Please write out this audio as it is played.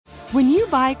When you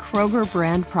buy Kroger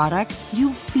brand products,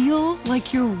 you feel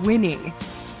like you're winning.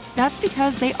 That's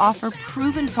because they offer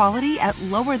proven quality at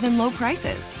lower than low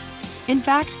prices. In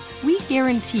fact, we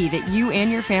guarantee that you and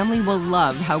your family will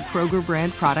love how Kroger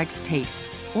brand products taste,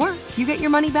 or you get your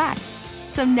money back.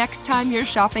 So next time you're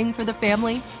shopping for the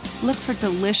family, look for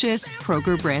delicious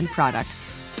Kroger brand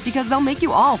products, because they'll make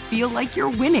you all feel like you're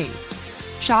winning.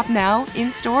 Shop now,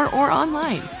 in-store, or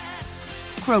online.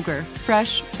 Kroger,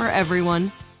 fresh for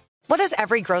everyone. What does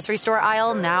every grocery store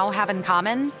aisle now have in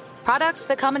common? Products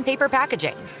that come in paper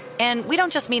packaging. And we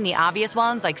don't just mean the obvious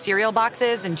ones like cereal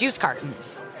boxes and juice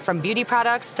cartons. From beauty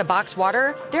products to boxed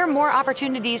water, there are more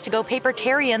opportunities to go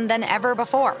papertarian than ever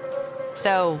before.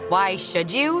 So why should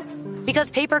you?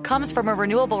 Because paper comes from a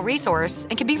renewable resource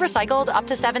and can be recycled up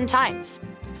to 7 times.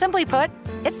 Simply put,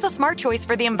 it's the smart choice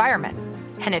for the environment.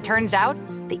 And it turns out,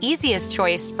 the easiest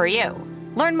choice for you.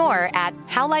 Learn more at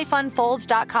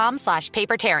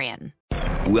howlifeunfolds.com/papertarian.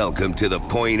 Welcome to The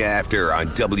Point After on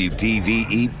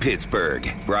WDVE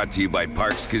Pittsburgh. Brought to you by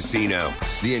Parks Casino.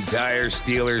 The entire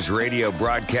Steelers radio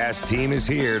broadcast team is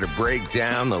here to break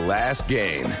down the last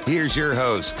game. Here's your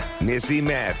host, Missy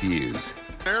Matthews.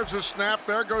 There's a snap.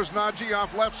 There goes Najee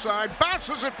off left side.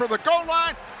 Bounces it for the goal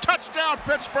line. Touchdown,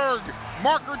 Pittsburgh.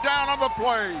 Marker down on the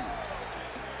play.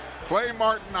 Clay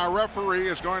Martin, our referee,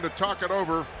 is going to talk it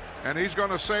over, and he's going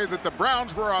to say that the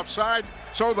Browns were offside,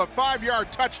 so the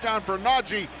 5-yard touchdown for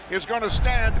Najee is going to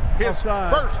stand his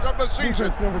offside. First of the season.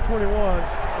 Defense number 21,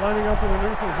 lining up in the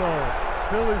neutral zone.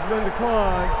 Penalty's been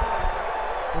declined.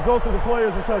 Result of the play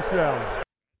is a touchdown.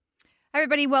 Hi,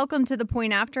 everybody. Welcome to The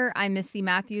Point After. I'm Missy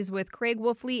Matthews with Craig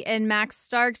Wolfley and Max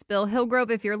Starks. Bill Hillgrove,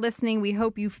 if you're listening, we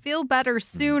hope you feel better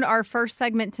soon. Our first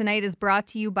segment tonight is brought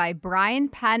to you by Brian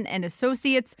Patton and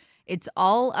Associates. It's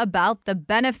all about the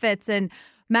benefits. And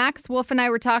Max, Wolf, and I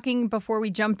were talking before we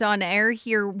jumped on air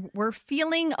here. We're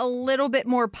feeling a little bit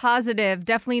more positive.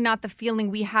 Definitely not the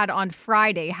feeling we had on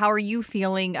Friday. How are you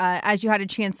feeling as you had a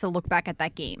chance to look back at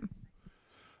that game?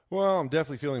 Well, I'm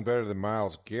definitely feeling better than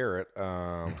Myles Garrett.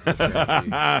 Had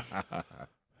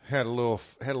a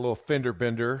little fender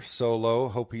bender solo.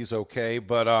 Hope he's okay.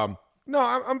 But no,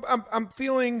 I'm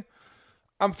feeling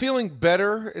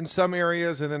better in some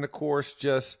areas, and then of course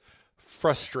just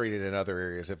frustrated in other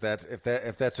areas. If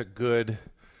that's a good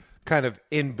kind of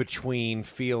in between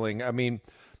feeling. I mean,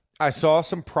 I saw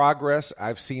some progress.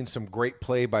 I've seen some great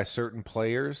play by certain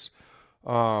players.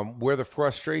 Where the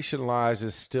frustration lies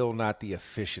is still not the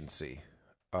efficiency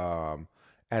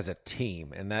as a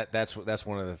team, and that's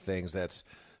one of the things that's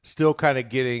still kind of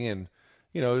getting. And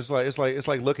you know, it's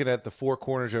like looking at the 4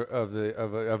 corners of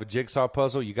a jigsaw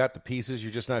puzzle. You got the pieces,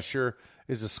 you're just not sure,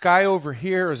 is the sky over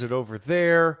here, or is it over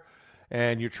there,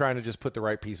 and you're trying to just put the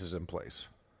right pieces in place.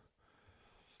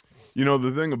 You know,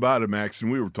 the thing about it, Max,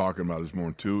 and we were talking about this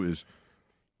more too, is,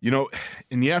 you know,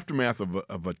 in the aftermath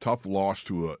of a tough loss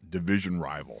to a division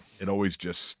rival, it always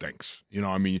just stinks. You know,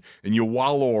 I mean, and you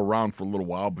wallow around for a little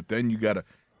while, but then you got to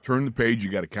turn the page. You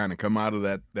got to kind of come out of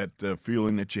that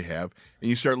feeling that you have, and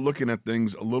you start looking at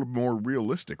things a little more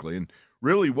realistically. And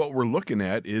really what we're looking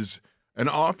at is an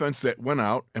offense that went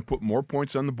out and put more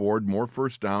points on the board, more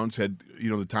first downs, had, you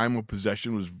know, the time of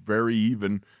possession was very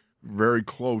even, very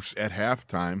close at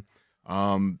halftime.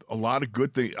 A lot of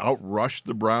good things, outrushed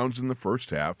the Browns in the first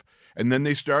half, and then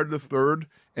they started the third,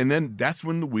 and then that's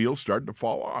when the wheels started to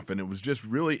fall off. And it was just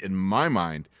really, in my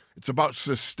mind, it's about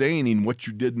sustaining what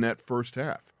you did in that first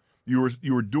half. You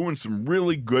were doing some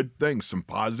really good things, some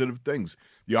positive things.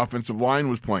 The offensive line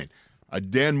was playing.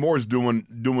 Dan Moore's doing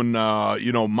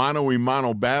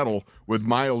mano-a-mano battle with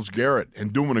Myles Garrett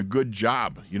and doing a good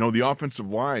job. You know, the offensive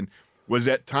line was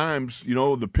at times, you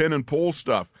know, the pin and pull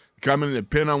stuff. Come in and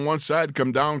pin on one side,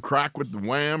 come down, crack with the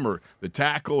wham or the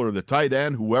tackle or the tight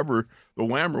end, whoever the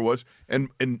whammer was. And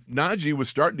Najee was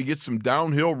starting to get some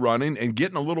downhill running and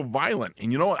getting a little violent.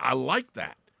 And you know what? I like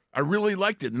that. I really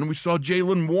liked it. And we saw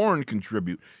Jaylen Warren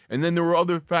contribute. And then there were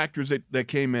other factors that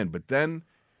came in. But then,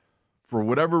 for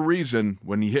whatever reason,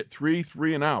 when you hit 3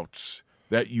 and outs,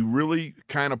 that you really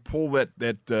kind of pull that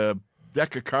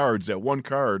deck of cards, that one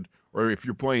card, or if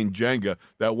you're playing Jenga,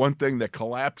 that one thing that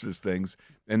collapses things.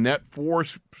 And that 4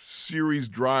 series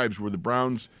drives where the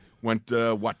Browns went,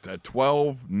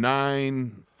 12,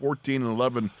 9, 14, and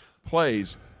 11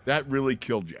 plays, that really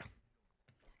killed you.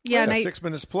 Yeah, and 6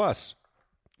 minutes plus.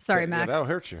 Sorry, Max. Yeah, that'll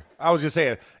hurt you. I was just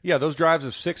saying, yeah, those drives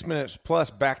of 6 minutes plus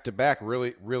back-to-back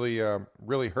really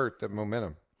hurt the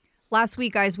momentum. Last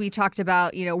week, guys, we talked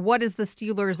about, you know, what is the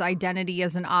Steelers' identity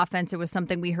as an offense? It was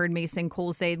something we heard Mason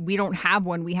Cole say, we don't have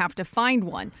one, we have to find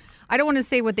one. I don't want to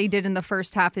say what they did in the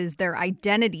first half is their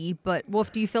identity, but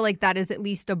Wolf, do you feel like that is at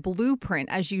least a blueprint?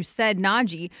 As you said,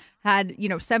 Najee had,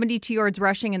 72 yards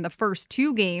rushing in the first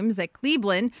 2 games at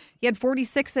Cleveland. He had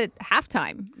 46 at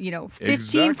halftime,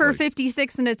 15 for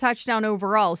 56 and a touchdown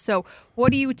overall. So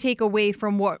what do you take away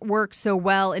from what worked so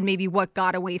well and maybe what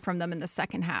got away from them in the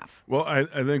second half? Well, I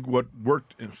think what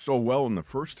worked so well in the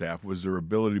first half was their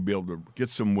ability to be able to get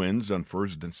some wins on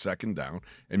first and second down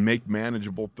and make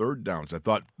manageable third downs. I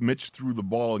thought Mitch threw the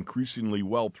ball increasingly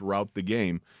well throughout the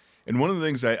game. And one of the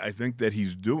things I think that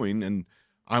he's doing, and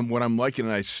what I'm liking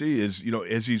and I see is,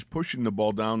 as he's pushing the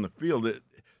ball down the field,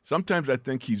 sometimes I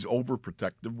think he's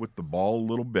overprotective with the ball a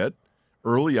little bit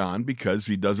early on because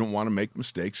he doesn't want to make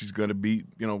mistakes. He's going to be,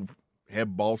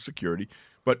 have ball security.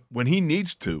 But when he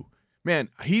needs to, man,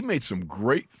 he made some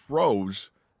great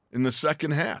throws in the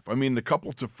second half. I mean, the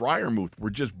couple to Freiermuth were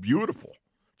just beautiful.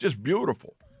 Just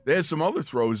beautiful. They had some other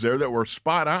throws there that were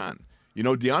spot on.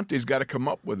 Deontay's got to come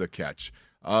up with a catch.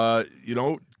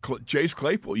 Chase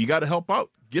Claypool, you got to help out.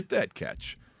 Get that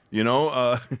catch.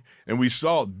 And we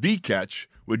saw the catch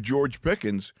with George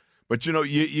Pickens. But,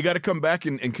 you got to come back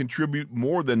and contribute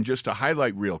more than just a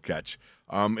highlight reel catch.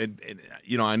 I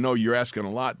know you're asking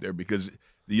a lot there because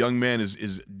the young man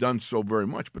is done so very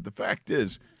much. But the fact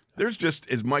is, there's just,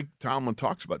 as Mike Tomlin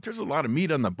talks about, there's a lot of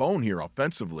meat on the bone here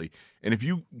offensively. And if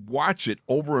you watch it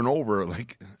over and over,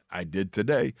 like I did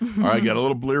today, I got a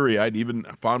little bleary-eyed, even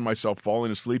found myself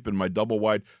falling asleep in my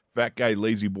double-wide fat guy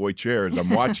lazy boy chair as I'm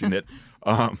watching it.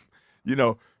 As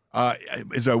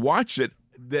I watched it,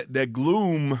 that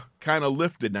gloom kind of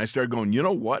lifted, and I started going, you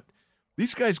know what?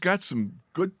 These guys got some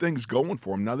good things going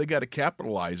for them. Now they got to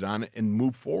capitalize on it and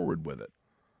move forward with it.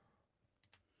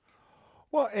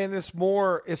 Well, and it's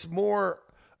more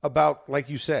about, like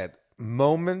you said,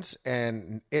 moments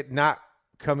and it not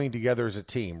coming together as a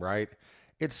team, right?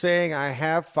 It's saying I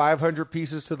have 500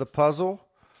 pieces to the puzzle,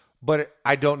 but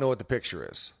I don't know what the picture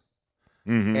is.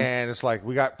 Mm-hmm. And it's like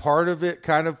we got part of it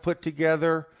kind of put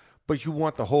together, but you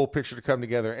want the whole picture to come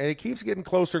together. And it keeps getting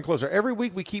closer and closer. Every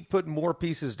week we keep putting more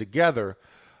pieces together,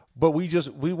 but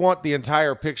we want the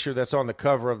entire picture that's on the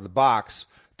cover of the box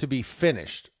to be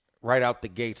finished right out the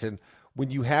gates. And when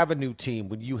you have a new team,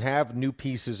 when you have new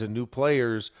pieces and new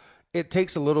players, it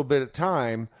takes a little bit of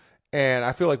time. And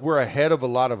I feel like we're ahead of a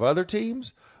lot of other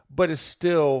teams, but it's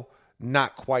still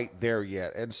not quite there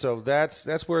yet. And so that's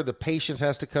where the patience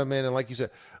has to come in. And like you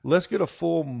said, let's get a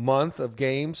full month of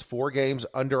games, 4 games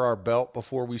under our belt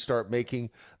before we start making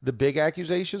the big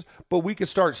accusations. But we can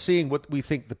start seeing what we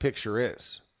think the picture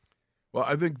is. Well,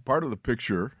 I think part of the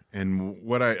picture and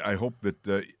what I hope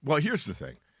that here's the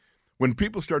thing. When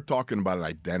people start talking about an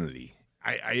identity,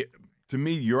 to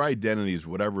me, your identity is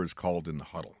whatever is called in the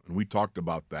huddle. And we talked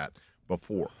about that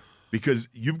before. Because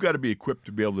you've got to be equipped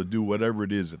to be able to do whatever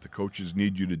it is that the coaches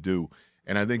need you to do.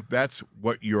 And I think that's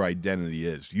what your identity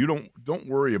is. You don't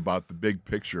worry about the big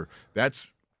picture. That's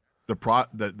the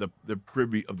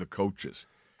privy of the coaches.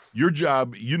 Your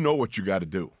job, you know what you got to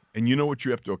do. And you know what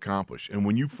you have to accomplish. And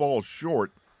when you fall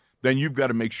short, then you've got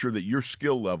to make sure that your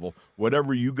skill level,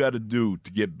 whatever you got to do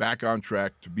to get back on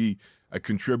track, to be a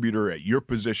contributor at your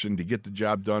position, to get the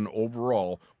job done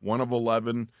overall, 1 of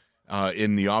 11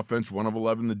 in the offense, 1 of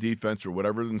 11 in the defense, or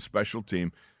whatever in the special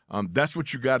team, that's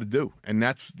what you got to do. And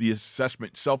that's the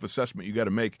self-assessment you got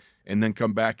to make, and then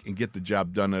come back and get the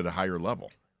job done at a higher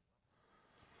level.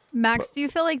 Max, do you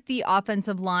feel like the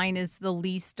offensive line is the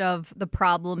least of the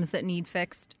problems that need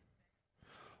fixed?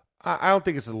 I don't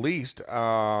think it's the least, but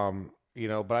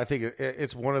I think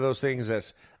it's one of those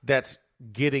things that's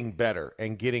getting better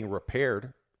and getting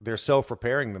repaired. They're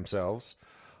self-repairing themselves,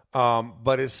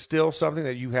 but it's still something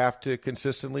that you have to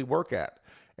consistently work at.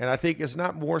 And I think it's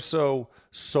not more so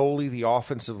solely the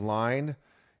offensive line.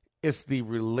 It's the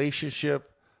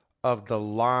relationship of the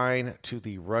line to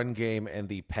the run game and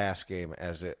the pass game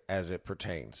as it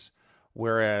pertains.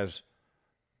 Whereas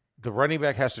the running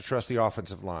back has to trust the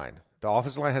offensive line. The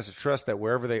offensive line has to trust that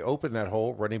wherever they open that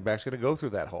hole, running back's going to go through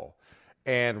that hole.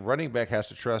 And running back has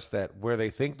to trust that where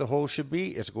they think the hole should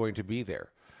be, it's going to be there.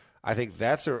 I think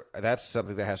that's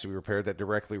something that has to be repaired that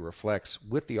directly reflects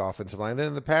with the offensive line. Then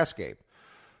in the pass game,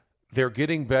 they're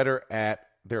getting better at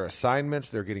their assignments.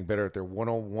 They're getting better at their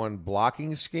one-on-one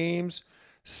blocking schemes.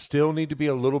 Still need to be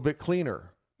a little bit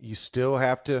cleaner. You still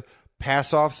have to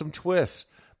pass off some twists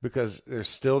because there's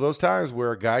still those times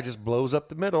where a guy just blows up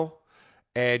the middle.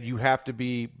 And you have to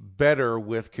be better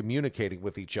with communicating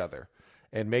with each other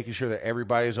and making sure that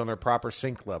everybody's on their proper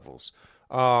sync levels.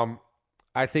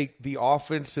 I think the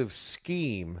offensive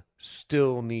scheme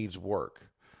still needs work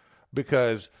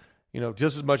because,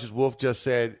 just as much as Wolf just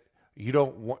said, you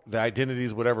don't want the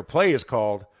identities, whatever play is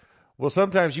called. Well,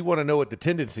 sometimes you want to know what the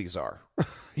tendencies are.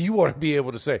 You want to be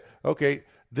able to say, okay,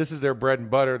 this is their bread and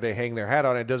butter. They hang their hat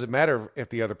on it. It doesn't matter if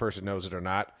the other person knows it or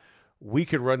not. We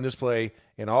could run this play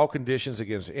in all conditions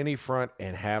against any front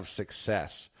and have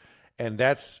success. And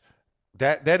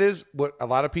that is what a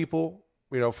lot of people,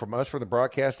 from us, from the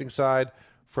broadcasting side,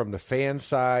 from the fan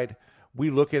side, we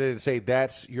look at it and say,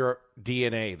 that's your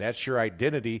DNA, that's your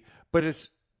identity. But it's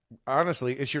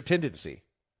your tendency.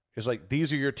 It's like,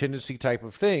 these are your tendency type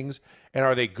of things. And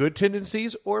are they good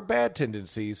tendencies or bad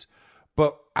tendencies?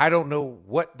 But I don't know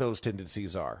what those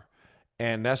tendencies are.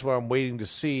 And that's what I'm waiting to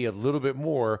see a little bit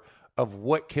more of.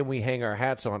 What can we hang our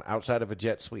hats on outside of a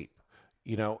jet sweep?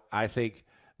 I think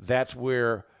that's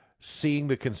where seeing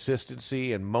the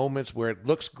consistency and moments where it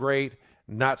looks great,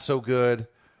 not so good,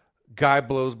 guy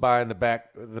blows by in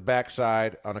the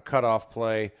backside on a cutoff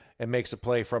play and makes a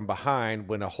play from behind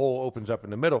when a hole opens up in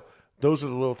the middle. Those are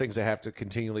the little things that have to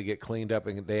continually get cleaned up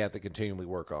and they have to continually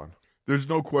work on. There's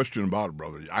no question about it,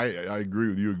 brother. I agree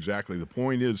with you exactly. The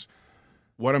point is,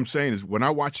 what I'm saying is, when I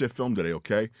watched that film today,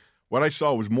 okay, what I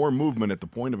saw was more movement at the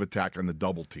point of attack on the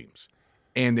double teams.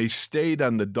 And they stayed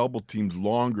on the double teams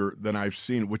longer than I've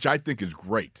seen, which I think is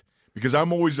great. Because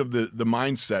I'm always of the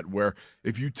mindset where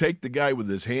if you take the guy with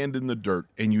his hand in the dirt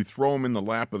and you throw him in the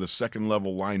lap of the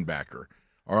second-level linebacker,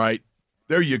 all right,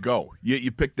 there you go.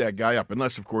 You pick that guy up,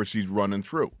 unless, of course, he's running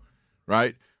through,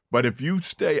 right? But if you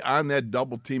stay on that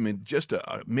double team and just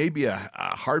maybe a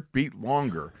heartbeat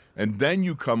longer, and then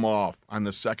you come off on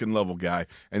the second-level guy,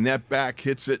 and that back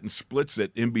hits it and splits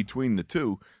it in between the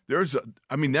two,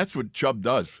 that's what Chubb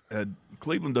does.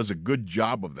 Cleveland does a good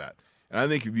job of that. And I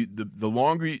think if the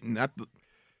longer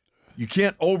you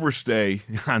can't overstay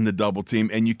on the double team,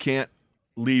 and you can't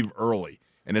leave early.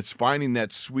 And it's finding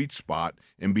that sweet spot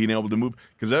and being able to move.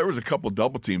 Because there was a couple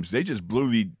double teams. They just blew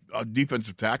the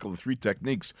defensive tackle, the three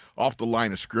techniques, off the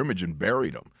line of scrimmage and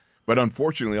buried them. But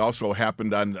unfortunately, also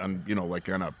happened on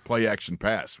a play-action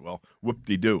pass. Well,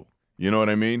 whoop-de-doo. You know what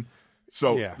I mean?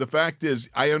 So yeah. The fact is,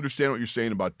 I understand what you're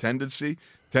saying about tendency.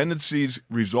 Tendencies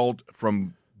result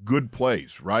from good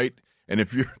plays, right? And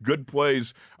if your good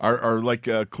plays are like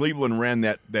Cleveland ran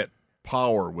that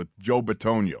power with Joe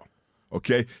Bitonio.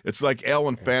 Okay, it's like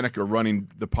Alan Faneca running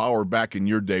the power back in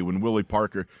your day when Willie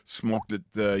Parker smoked it,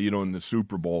 in the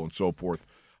Super Bowl and so forth.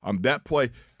 That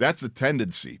play, that's a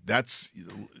tendency. That's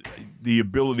the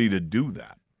ability to do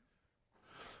that.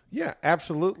 Yeah,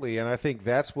 absolutely, and I think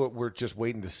that's what we're just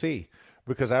waiting to see,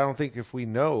 because I don't think if we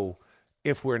know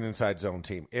if we're an inside zone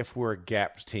team, if we're a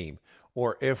gap team,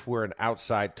 or if we're an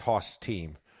outside toss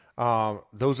team,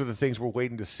 those are the things we're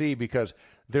waiting to see, because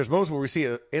there's moments where we see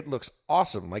it looks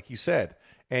awesome, like you said,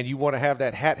 and you want to have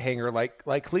that hat hanger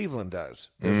like Cleveland does.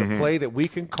 There's a play that we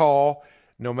can call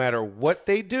no matter what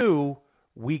they do,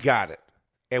 we got it.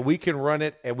 And we can run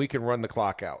it, and we can run the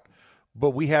clock out.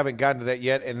 But we haven't gotten to that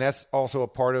yet, and that's also a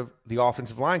part of the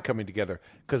offensive line coming together,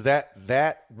 because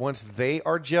that once they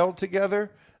are gelled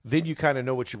together, then you kind of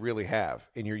know what you really have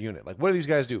in your unit. Like, what do these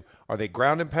guys do? Are they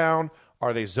ground and pound?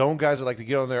 Are they zone guys that like to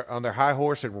get on their high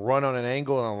horse and run on an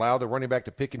angle and allow the running back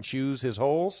to pick and choose his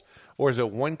holes? Or is it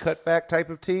one cutback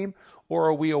type of team? Or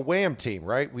are we a wham team,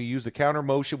 right? We use the counter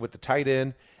motion with the tight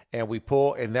end and we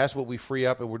pull, and that's what we free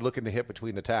up, and we're looking to hit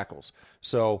between the tackles.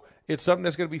 So it's something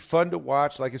that's going to be fun to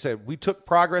watch. Like I said, we took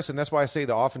progress, and that's why I say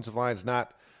the offensive line is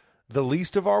not the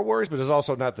least of our worries, but it's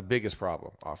also not the biggest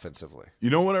problem offensively. You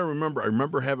know what I remember? I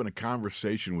remember having a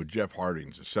conversation with Jeff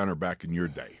Hardings, a center back in your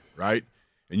day, right?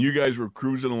 And you guys were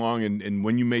cruising along, and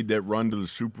when you made that run to the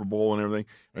Super Bowl and everything,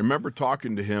 I remember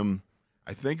talking to him.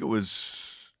 I think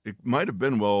it might have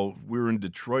been while we were in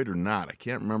Detroit or not. I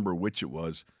can't remember which it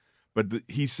was. But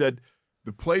he said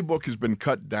the playbook has been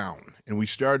cut down, and we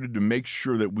started to make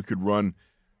sure that we could run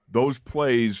those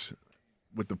plays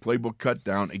with the playbook cut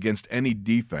down against any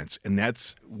defense. And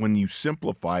that's when you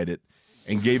simplified it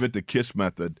and gave it the KISS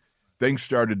method, things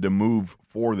started to move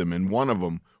for them. And one of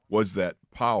them was that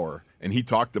power. And he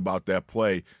talked about that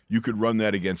play. You could run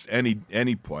that against any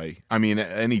play. I mean,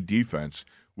 any defense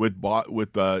with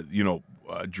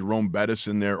Jerome Bettis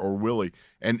in there or Willie.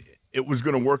 And it was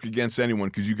going to work against anyone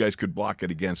because you guys could block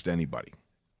it against anybody.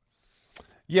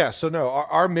 Yeah, so no,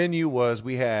 our menu was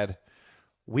we had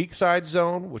weak side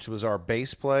zone, which was our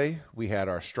base play. We had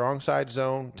our strong side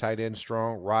zone, tight end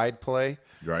strong, ride play.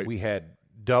 Right. We had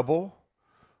double,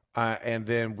 and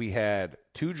then we had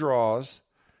two draws,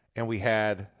 and we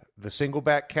had the single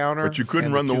back counter. But you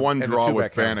couldn't run the one draw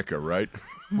with Faneca, right?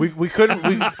 We couldn't.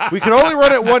 We could only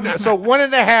run it one. So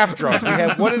 1.5 draws. We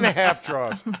had 1.5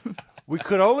 draws. We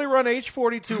could only run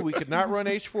H42. We could not run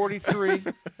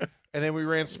H43. And then we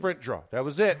ran sprint draw. That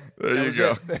was it. There you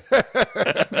go.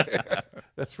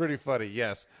 That's pretty funny.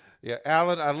 Yes. Yeah,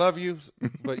 Alan, I love you,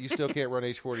 but you still can't run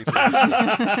H42.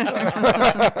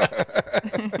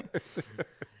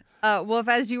 Wolf,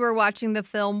 as you were watching the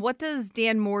film, what does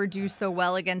Dan Moore do so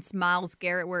well against Myles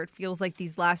Garrett, where it feels like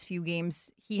these last few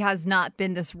games he has not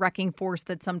been this wrecking force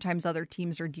that sometimes other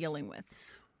teams are dealing with?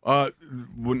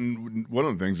 One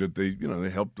of the things that they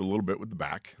helped a little bit with the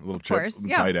back, a little chip from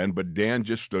the tight end, but Dan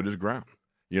just stood his ground.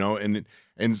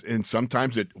 And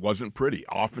sometimes it wasn't pretty.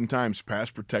 Oftentimes,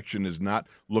 pass protection is not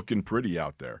looking pretty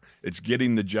out there. It's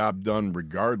getting the job done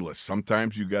regardless.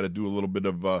 Sometimes you got to do a little bit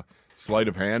of sleight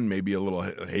of hand, maybe a little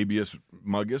habeas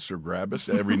muggus or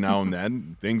grabus every now and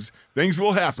then. Things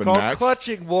will happen, It's called Max.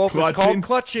 clutching, Wolf. It's called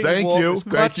clutching, Thank Wolf. you. It's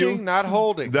Thank clutching, you. not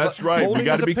holding. That's right. Holding We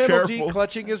got to is be a penalty, careful.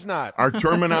 Clutching is not. Our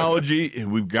terminology,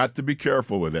 we've got to be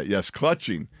careful with it. Yes,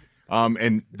 clutching.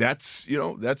 And that's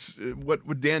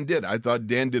what Dan did. I thought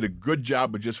Dan did a good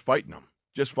job of just fighting him.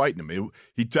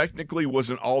 He technically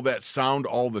wasn't all that sound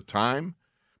all the time,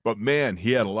 but man,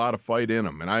 he had a lot of fight in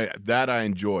him, and I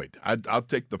enjoyed. I'll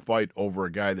take the fight over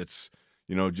a guy that's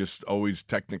just always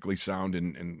technically sound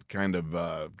and kind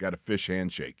of got a fish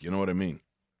handshake. You know what I mean?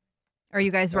 Are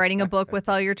you guys writing a book with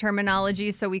all your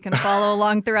terminology so we can follow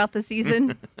along throughout the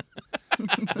season?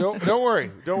 Don't worry.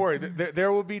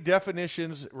 There will be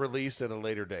definitions released at a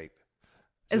later date.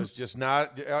 Just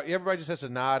nod. Everybody just has to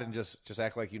nod and just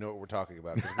act like you know what we're talking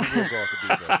about. 'Cause we will go off the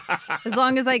deep end. As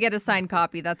long as I get a signed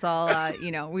copy, that's all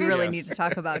we really need to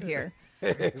talk about here.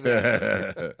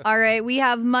 Exactly. All right, we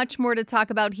have much more to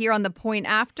talk about here on The Point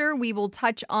After. We will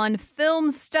touch on film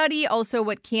study, also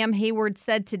what Cam Hayward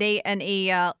said today, and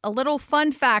a little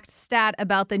fun fact stat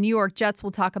about the New York Jets.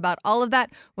 We'll talk about all of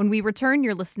that when we return.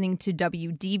 You're listening to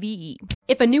WDVE.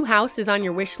 If a new house is on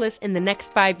your wish list in the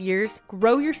next 5 years,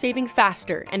 grow your savings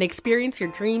faster and experience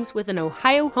your dreams with an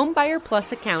Ohio Homebuyer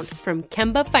Plus account from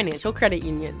Kemba Financial Credit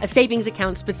Union. A savings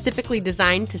account specifically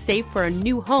designed to save for a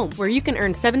new home, where you can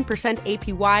earn 7%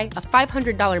 APY, a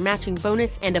 $500 matching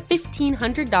bonus, and a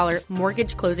 $1,500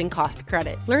 mortgage closing cost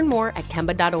credit. Learn more at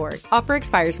Kemba.org. Offer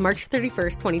expires March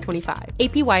 31st, 2025.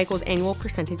 APY equals annual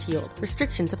percentage yield.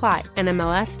 Restrictions apply.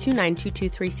 NMLS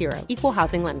 292230. Equal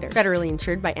housing lender. Federally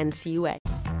insured by NCUA.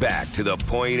 Back to The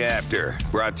Point After,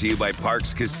 brought to you by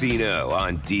Parks Casino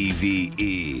on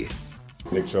DVE.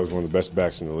 Nick Chubb's one of the best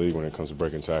backs in the league when it comes to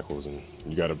breaking tackles, and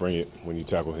you got to bring it when you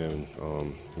tackle him.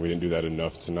 We didn't do that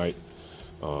enough tonight,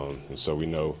 and so we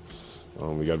know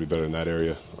we got to be better in that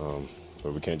area,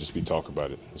 but we can't just be talk about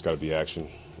it. It's got to be action,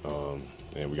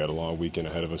 and we got a long weekend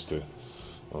ahead of us to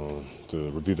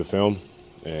review the film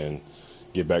and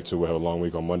get back to it. We have a long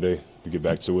week on Monday to get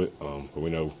back to it, but we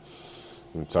know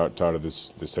I'm tired of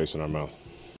this taste in our mouth.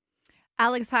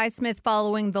 Alex Highsmith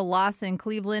following the loss in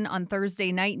Cleveland on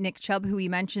Thursday night. Nick Chubb, who we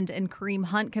mentioned, and Kareem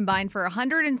Hunt combined for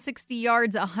 160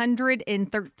 yards,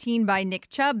 113 by Nick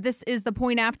Chubb. This is The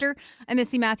Point After. I'm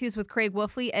Missy Matthews with Craig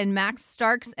Wolfley and Max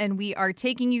Starks, and we are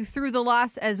taking you through the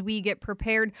loss as we get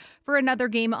prepared for another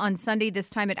game on Sunday, this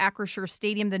time at Acrisure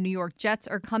Stadium. The New York Jets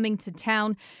are coming to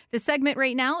town. The segment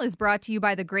right now is brought to you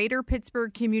by the Greater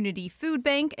Pittsburgh Community Food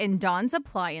Bank and Don's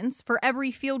Appliance. For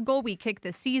every field goal we kick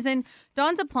this season,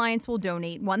 Don's Appliance will donate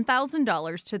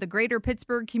 $1,000 to the Greater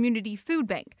Pittsburgh Community Food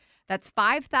Bank. That's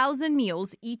 5,000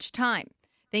 meals each time.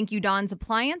 Thank you, Don's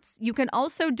Appliance. You can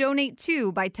also donate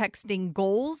too by texting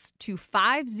GOALS to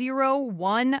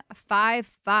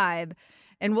 50155.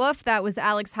 And Wolf, that was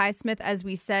Alex Highsmith, as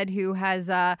we said, who has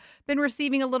been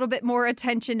receiving a little bit more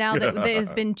attention now that there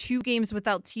has been 2 games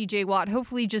without TJ Watt.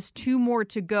 Hopefully just 2 more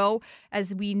to go,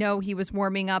 as we know he was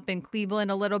warming up in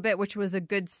Cleveland a little bit, which was a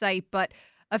good sight, but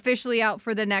officially out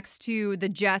for the next 2, the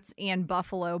Jets and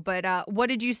Buffalo. But what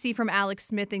did you see from Alex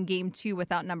Smith in game 2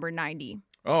 without number 90?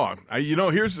 Oh,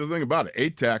 here's the thing about it.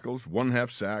 8 tackles, 1.5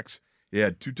 sacks. He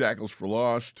had 2 tackles for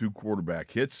loss, 2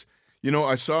 quarterback hits.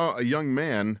 I saw a young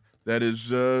man that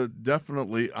is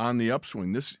definitely on the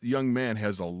upswing. This young man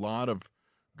has a lot of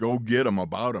go-get-him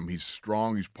about him. He's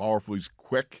strong, he's powerful, he's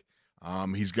quick.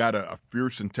 He's got a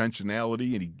fierce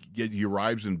intentionality, and he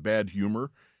arrives in bad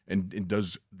humor and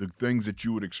does the things that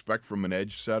you would expect from an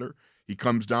edge setter. He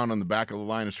comes down on the back of the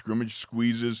line of scrimmage,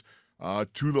 squeezes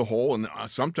to the hole, and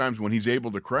sometimes when he's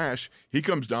able to crash, he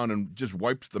comes down and just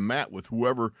wipes the mat with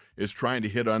whoever is trying to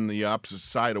hit on the opposite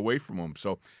side away from him.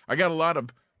 So I got a lot of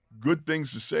good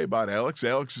things to say about Alex.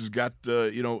 Alex has got,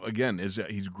 again,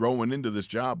 he's growing into this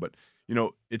job, but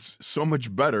it's so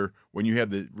much better when you have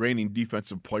the reigning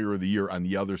defensive player of the year on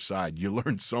the other side. You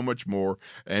learn so much more,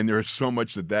 and there's so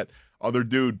much that other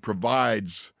dude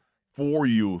provides for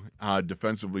you,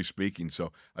 defensively speaking.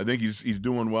 So I think he's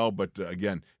doing well, but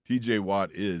again, TJ Watt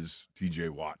is TJ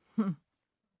Watt.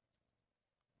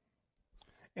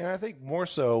 And I think more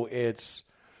so it's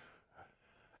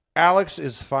Alex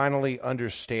is finally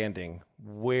understanding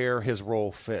where his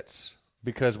role fits.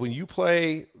 Because when you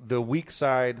play the weak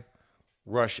side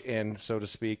rush in, so to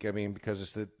speak, I mean, because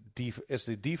it's the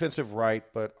defensive right,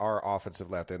 but our offensive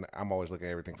left, and I'm always looking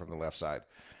at everything from the left side.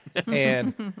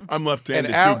 And I'm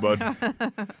left-handed too, bud.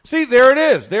 See, there it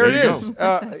is. There it is. We're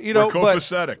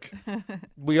copacetic.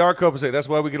 We are copacetic. That's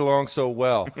why we get along so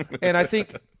well. And I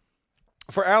think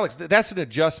for Alex, that's an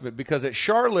adjustment because at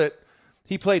Charlotte,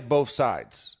 he played both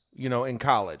sides, in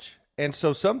college. And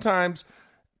so sometimes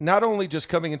not only just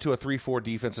coming into a 3-4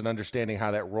 defense and understanding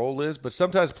how that role is, but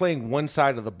sometimes playing one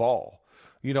side of the ball.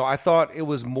 I thought it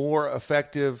was more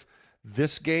effective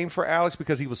this game for Alex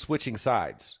because he was switching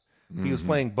sides. Mm-hmm. He was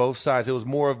playing both sides. It was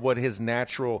more of what his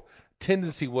natural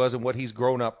tendency was and what he's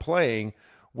grown up playing.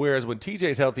 Whereas when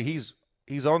TJ's healthy, he's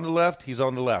on the left, he's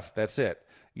on the left. That's it.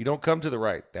 You don't come to the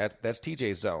right. That's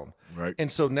TJ's zone. Right.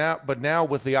 And so now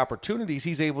with the opportunities,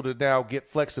 he's able to now get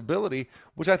flexibility,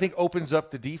 which I think opens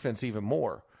up the defense even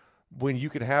more when you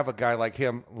can have a guy like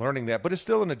him learning that. But it's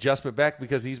still an adjustment back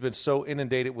because he's been so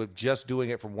inundated with just doing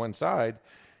it from one side.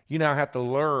 You now have to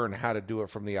learn how to do it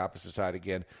from the opposite side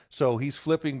again. So he's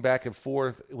flipping back and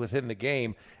forth within the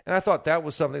game. And I thought that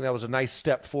was something that was a nice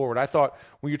step forward. I thought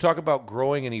when you talk about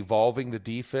growing and evolving the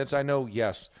defense, I know,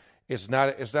 yes, it's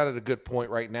not at a good point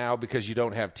right now because you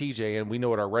don't have TJ, and we know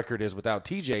what our record is without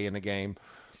TJ in the game.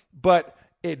 But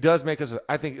it does make us,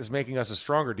 I think it's making us a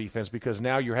stronger defense because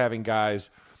now you're having guys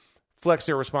flex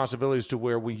their responsibilities to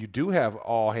where when you do have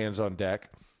all hands on deck,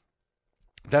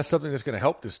 that's something that's going to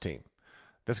help this team.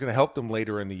 That's going to help them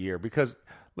later in the year because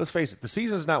let's face it, the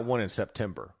season's not won in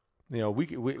September. We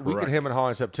can hem and haw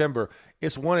in September.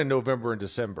 It's won in November and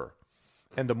December.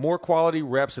 And the more quality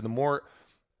reps and the more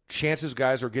chances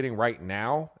guys are getting right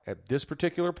now at this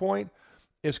particular point,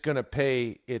 it's going to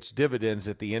pay its dividends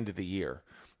at the end of the year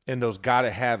in those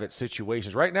gotta-have-it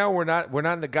situations. Right now, we're not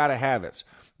in the gotta-have-its.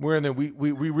 We're in the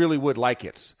we really would like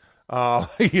it's.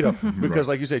 Because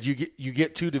like you said, you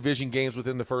get 2 division games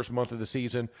within the first month of the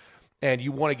season, and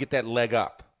you want to get that leg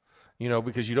up,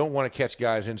 because you don't want to catch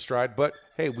guys in stride. But,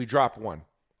 hey, we dropped one.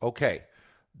 Okay,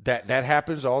 that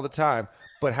happens all the time.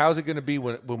 But how's it going to be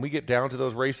when we get down to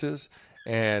those races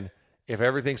and if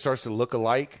everything starts to look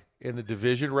alike in the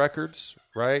division records,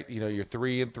 right? You're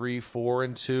 3-3,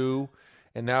 4-2,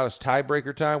 and now it's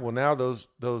tiebreaker time. Well, now those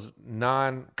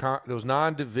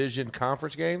non-division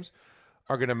conference games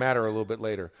are going to matter a little bit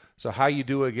later. So how you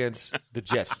do against the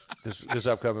Jets this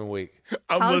upcoming week?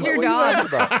 How's your dog?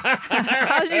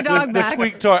 How's your dog, Max? The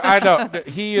squeak toy. I know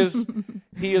he is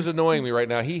annoying me right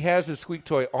now. He has his squeak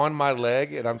toy on my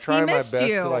leg, and I'm trying my best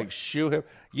to shoo him.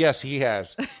 Yes, he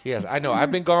has. I know.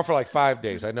 I've been gone for like 5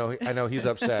 days. I know he's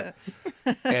upset,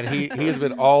 and he has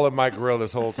been all in my grill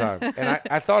this whole time. And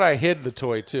I thought I hid the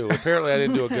toy too. Apparently, I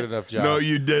didn't do a good enough job. No,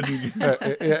 you didn't.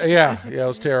 Yeah, it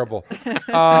was terrible.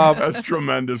 That's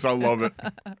tremendous. I love it.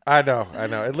 I know.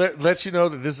 It lets you know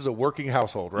that this is a working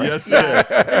household, right? Yes, it is.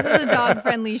 This is a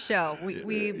dog-friendly show.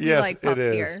 We like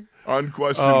pups here.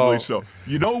 Unquestionably so.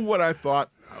 You know what I thought?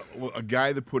 A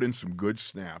guy that put in some good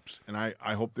snaps, and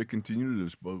I hope they continue to do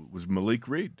this, was Malik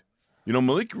Reed.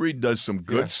 Malik Reed does some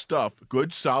good stuff,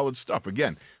 good, solid stuff.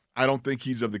 Again, I don't think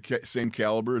he's of the same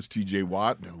caliber as T.J.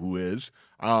 Watt, who is.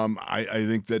 I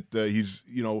think that he's,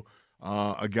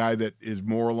 a guy that is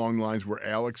more along the lines where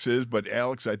Alex is, but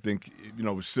Alex, I think,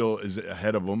 still is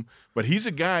ahead of him. But he's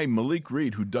a guy, Malik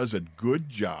Reed, who does a good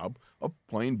job of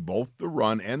playing both the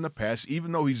run and the pass,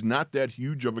 even though he's not that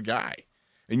huge of a guy.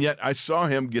 And yet I saw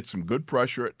him get some good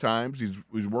pressure at times.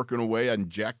 He's working away on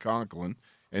Jack Conklin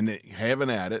and having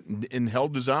at it and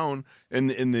held his own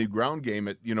in the ground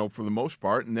game for the most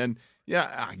part. And then,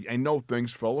 I know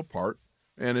things fell apart,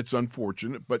 and it's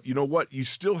unfortunate. But you know what? You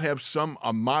still have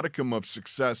a modicum of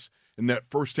success in that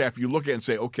first half. You look at it and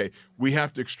say, okay, we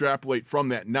have to extrapolate from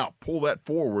that. Now pull that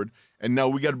forward, and now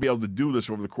we got to be able to do this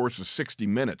over the course of 60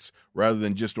 minutes rather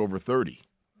than just over 30.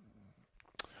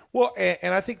 Well,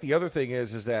 and I think the other thing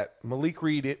is that Malik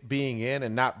Reed being in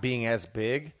and not being as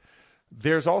big,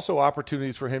 there's also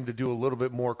opportunities for him to do a little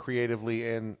bit more creatively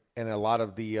in a lot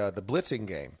of the blitzing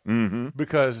game. Mm-hmm.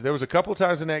 Because there was a couple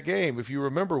times in that game, if you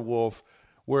remember, Wolf,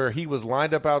 where he was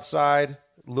lined up outside,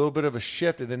 a little bit of a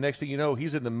shift, and the next thing you know,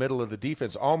 he's in the middle of the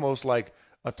defense, almost like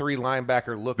a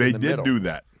 3-linebacker look in the middle.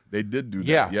 They did do that.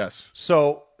 Yeah. Yes.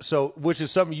 So which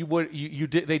is something you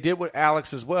did. They did with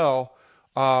Alex as well.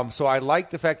 So I like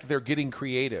the fact that they're getting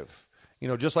creative,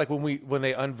 just like when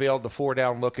they unveiled the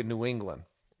 4-down look in New England,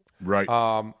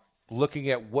 right? Looking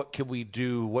at what can we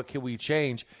do, what can we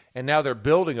change, and now they're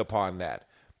building upon that,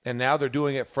 and now they're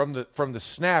doing it from the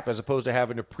snap as opposed to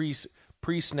having a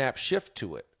pre-snap shift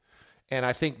to it, And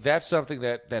I think that's something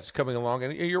that's coming along.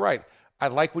 And you're right. I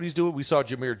like what he's doing. We saw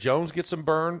Jameer Jones get some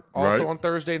burn also on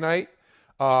Thursday night,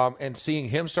 and seeing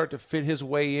him start to fit his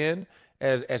way in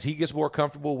as he gets more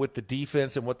comfortable with the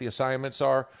defense and what the assignments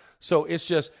are. So it's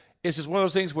just one of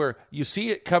those things where you see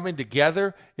it coming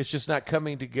together. It's just not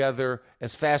coming together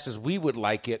as fast as we would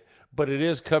like it, but it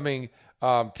is coming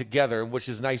together, which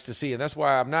is nice to see. And that's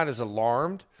why I'm not as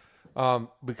alarmed,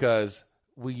 because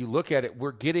when you look at it,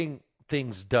 we're getting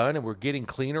things done and we're getting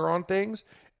cleaner on things.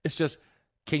 It's just,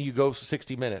 can you go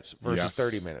 60 minutes versus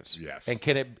 30 minutes? Yes. And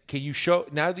can you show,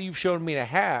 now that you've shown me a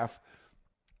half,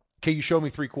 can you show me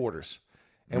 3/4?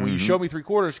 And when you show me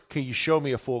 3/4, can you show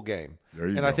me a full game? There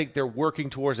you go. I think they're working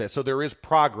towards that. So there is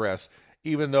progress,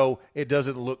 even though it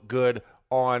doesn't look good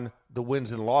on the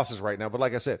wins and losses right now. But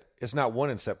like I said, it's not one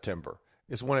in September.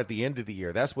 It's one at the end of the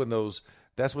year. That's when those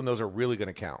are really going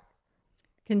to count.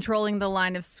 Controlling the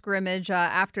line of scrimmage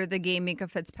after the game, Minkah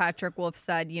Fitzpatrick Wolf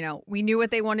said, we knew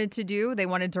what they wanted to do. They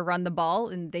wanted to run the ball,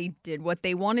 and they did what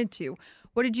they wanted to.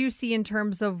 What did you see in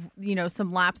terms of,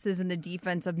 some lapses in the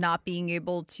defense of not being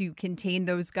able to contain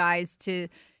those guys to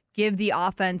give the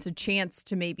offense a chance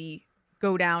to maybe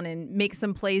go down and make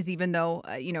some plays, even though,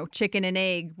 chicken and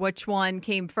egg, which one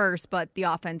came first, but the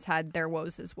offense had their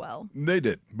woes as well. They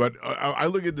did. But I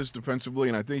look at this defensively,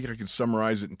 and I think I can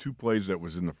summarize it in 2 plays that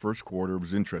was in the first quarter. It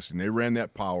was interesting. They ran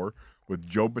that power with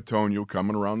Joe Bitonio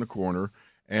coming around the corner,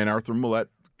 and Arthur Millette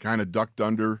kind of ducked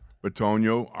under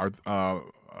Bitonio.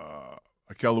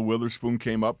 Ahkello Witherspoon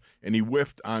came up, and he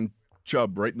whiffed on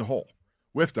Chubb right in the hole.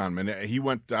 Whiffed on him, and he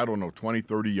went, 20,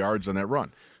 30 yards on that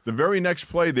run. The very next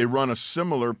play, they run a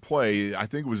similar play. I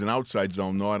think it was an outside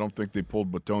zone. No, I don't think they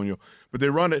pulled Bitonio. But they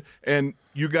run it, and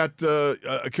you got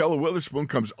Ahkello Witherspoon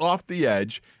comes off the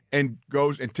edge and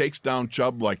goes and takes down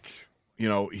Chubb like,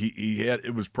 he had,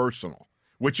 it was personal,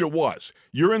 which it was.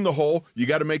 You're in the hole. You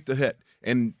got to make the hit.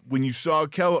 And when you saw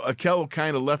Ahkello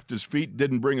kind of left his feet,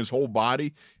 didn't bring his whole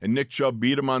body, and Nick Chubb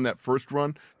beat him on that first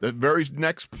run, the very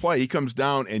next play, he comes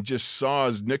down and just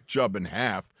saws Nick Chubb in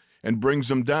half and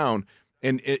brings him down.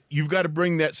 And you've got to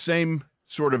bring that same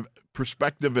sort of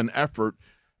perspective and effort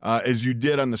as you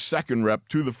did on the second rep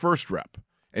to the first rep.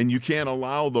 And you can't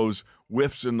allow those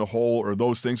whiffs in the hole or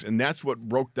those things, and that's what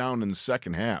broke down in the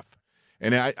second half.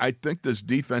 And I think this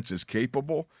defense is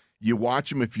capable. You watch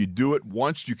them. If you do it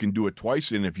once, you can do it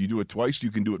twice. And if you do it twice,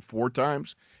 you can do it 4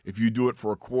 times. If you do it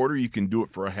for a quarter, you can do it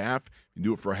for a half. If you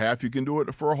do it for a half, you can do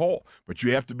it for a whole. But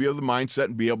you have to be of the mindset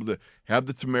and be able to have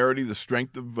the temerity, the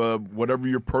strength of whatever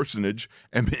your personage,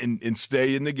 and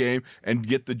stay in the game and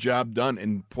get the job done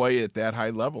and play at that high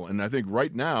level. And I think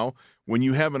right now, when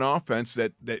you have an offense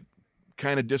that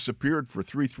kind of disappeared for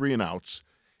 3 and outs,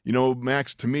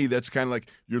 Max, to me, that's kind of like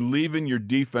you're leaving your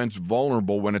defense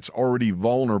vulnerable when it's already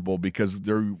vulnerable because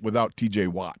they're without T.J.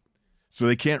 Watt. So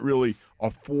they can't really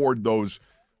afford those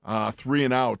 3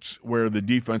 and outs where the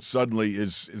defense suddenly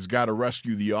is got to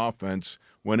rescue the offense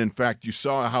when, in fact, you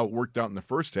saw how it worked out in the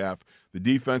first half. The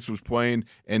defense was playing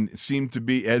and it seemed to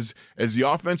be, as the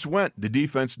offense went, the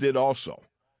defense did also.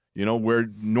 Where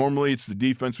normally it's the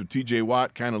defense with T.J.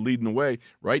 Watt kind of leading the way.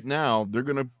 Right now, they're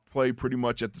going to play pretty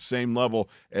much at the same level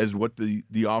as what the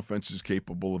offense is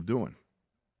capable of doing.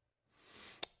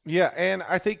 Yeah, and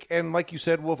I think, and like you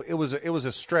said, Wolf, it was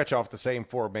a stretch off the same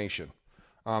formation.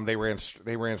 They ran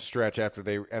stretch after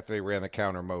they ran the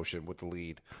counter motion with the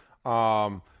lead.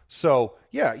 So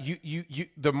yeah, you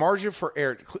the margin for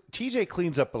error. TJ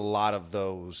cleans up a lot of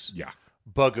those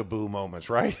bugaboo moments,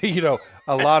 right? A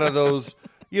lot of those.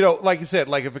 Like you said,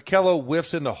 like if Ahkello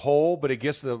whiffs in the hole, but it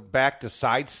gets the back to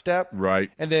sidestep.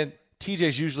 Right. And then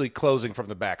TJ's usually closing from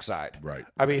the backside. Right.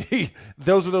 I mean,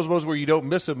 those are those moments where you don't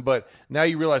miss him, but now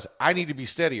you realize I need to be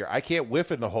steadier. I can't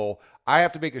whiff in the hole. I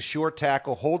have to make a short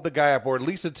tackle, hold the guy up, or at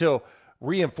least until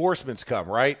reinforcements come,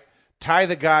 right? Tie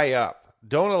the guy up.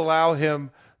 Don't allow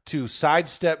him to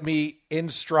sidestep me in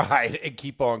stride and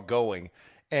keep on going.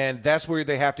 And that's where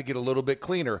they have to get a little bit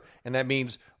cleaner. And that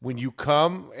means when you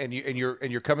come and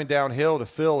you're coming downhill to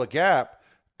fill a gap,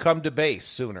 come to base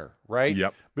sooner, right?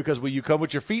 Yep. Because when you come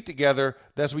with your feet together,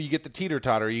 that's where you get the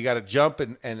teeter-totter. You got to jump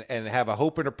and have a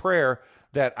hope and a prayer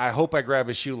that I hope I grab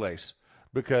his shoelace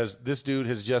because this dude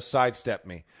has just sidestepped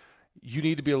me. You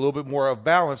need to be a little bit more of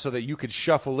balance so that you could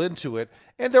shuffle into it,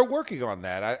 and they're working on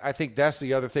that. I think that's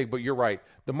the other thing, but you're right.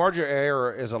 The margin of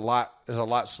error is a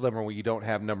lot slimmer when you don't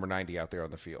have number 90 out there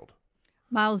on the field.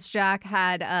 Miles Jack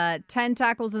had 10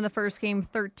 tackles in the first game,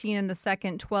 13 in the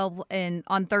second, 12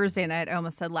 on Thursday night. I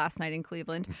almost said last night in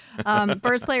Cleveland.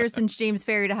 First player since James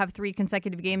Ferry to have 3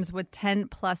 consecutive games with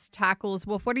 10-plus tackles.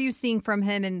 Wolf, what are you seeing from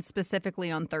him and specifically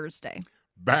on Thursday?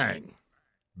 Bang.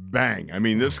 I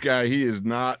mean, this guy, he is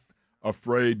not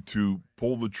afraid to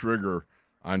pull the trigger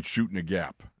on shooting a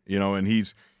gap. And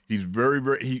he's very,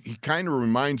 very. He kind of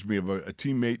reminds me of a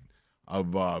teammate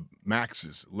of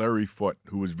Max's, Larry Foote,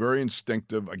 who was very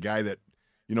instinctive. A guy that,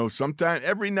 sometimes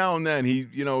every now and then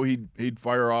he'd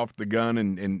fire off the gun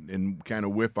and kind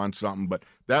of whiff on something. But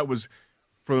that was,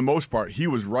 for the most part, he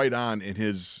was right on in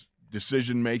his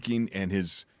decision making and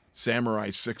his samurai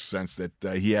sixth sense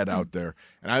that he had out there.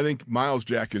 And I think Myles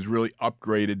Jack has really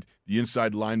upgraded the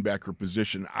inside linebacker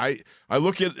position. I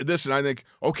look at this and I think,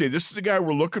 okay, this is the guy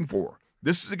we're looking for.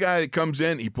 This is the guy that comes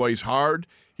in, he plays hard.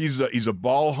 He's a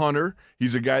ball hunter.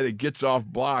 He's a guy that gets off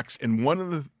blocks. And one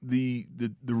of the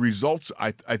results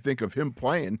I think of him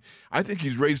playing, I think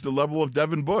he's raised the level of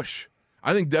Devin Bush.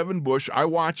 I think Devin Bush, I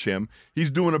watch him, he's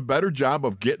doing a better job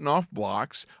of getting off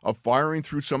blocks, of firing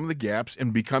through some of the gaps,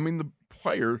 and becoming the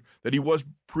player that he was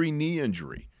pre-knee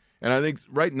injury. And I think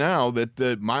right now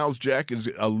that Myles Jack is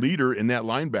a leader in that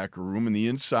linebacker room in the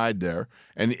inside there,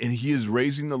 and he is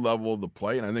raising the level of the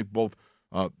play, and I think both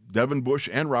Devin Bush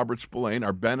and Robert Spillane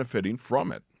are benefiting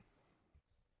from it.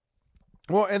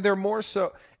 Well, and they're more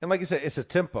so, and like I said, it's a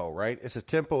tempo, right? It's a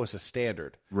tempo, it's a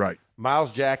standard. Right.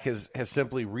 Myles Jack has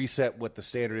simply reset what the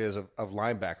standard is of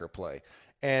linebacker play.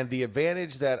 And the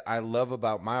advantage that I love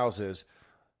about Myles is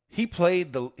he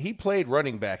played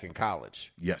running back in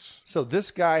college. Yes. So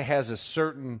this guy has a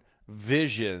certain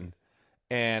vision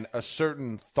and a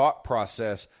certain thought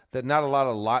process that not a lot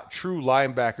of true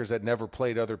linebackers that never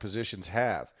played other positions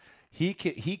have. He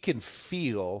can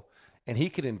feel and he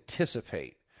can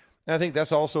anticipate. And I think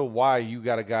that's also why you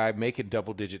got a guy making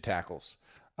double-digit tackles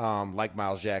like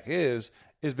Myles Jack is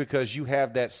because you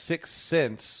have that sixth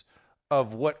sense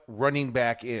of what running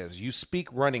back is. You speak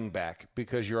running back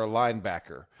because you're a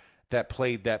linebacker that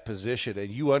played that position, and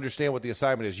you understand what the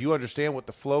assignment is. You understand what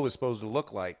the flow is supposed to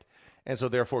look like. And so,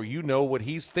 therefore, you know what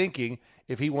he's thinking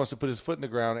if he wants to put his foot in the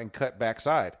ground and cut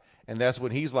backside. And that's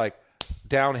when he's like,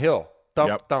 downhill,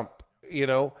 thump,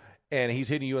 and he's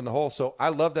hitting you in the hole. So I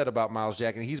love that about Myles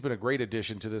Jack, and he's been a great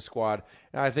addition to this squad.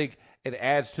 And I think it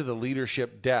adds to the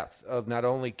leadership depth of not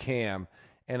only Cam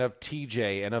and of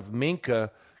TJ and of Minkah.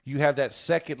 You have that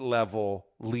second-level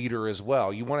leader as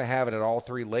well. You want to have it at all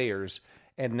three layers,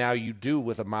 and now you do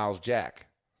with a Myles Jack.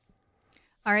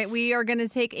 All right, we are going to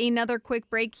take another quick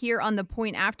break here on The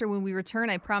Point After. When we return,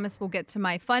 I promise we'll get to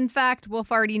my fun fact.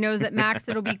 Wolf already knows it, Max.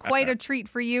 It'll be quite a treat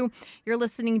for you. You're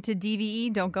listening to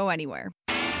DVE. Don't go anywhere.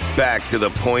 Back to The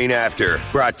Point After,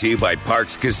 brought to you by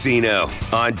Parks Casino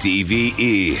on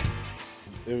DVE.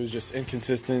 It was just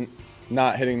inconsistent,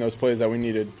 not hitting those plays that we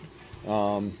needed.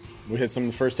 We hit some in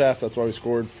the first half. That's why we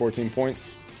scored 14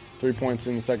 points. 3 points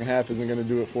in the second half isn't going to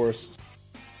do it for us.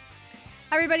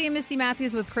 Hi, everybody. I'm Missy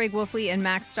Matthews with Craig Wolfley and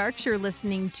Max Starks. You're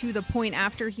listening to The Point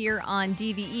After here on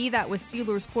DVE. That was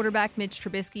Steelers quarterback Mitch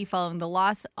Trubisky following the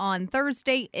loss on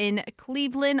Thursday in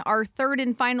Cleveland. Our third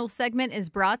and final segment is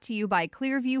brought to you by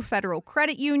Clearview Federal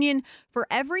Credit Union. For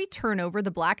every turnover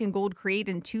the Black and Gold create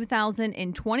in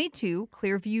 2022,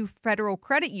 Clearview Federal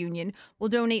Credit Union will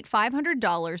donate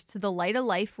 $500 to the Light a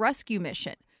Life Rescue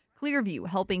Mission. Clearview,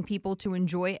 helping people to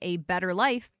enjoy a better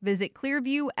life. Visit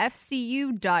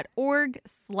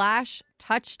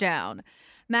clearviewfcu.org/touchdown.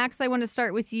 Max, I want to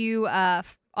start with you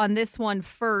on this one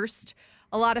first.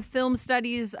 A lot of film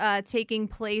studies taking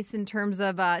place in terms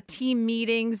of team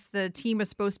meetings. The team was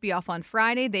supposed to be off on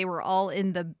Friday. They were all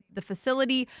in the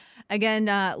facility. Again,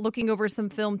 looking over some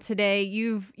film today.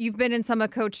 You've been in some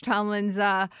of Coach Tomlin's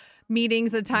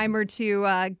meetings a time or two.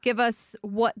 Give us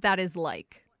what that is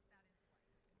like.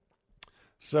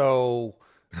 So,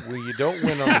 when you don't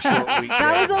win on the short weekend.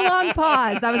 That was a long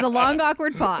pause. That was a long,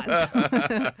 awkward pause.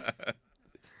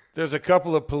 There's a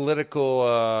couple of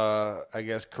political,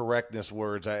 correctness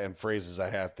words and phrases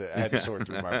I had to sort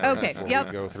through my brain before we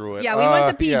go through it. Yeah, we want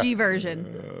the PG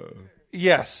version.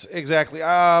 Yes, exactly.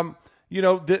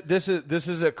 This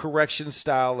is a correction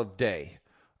style of day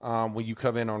when you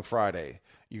come in on Friday.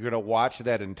 You're going to watch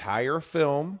that entire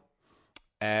film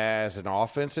as an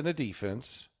offense and a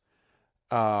defense.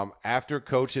 After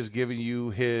Coach has given you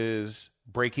his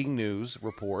breaking news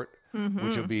report,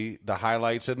 which will be the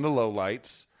highlights and the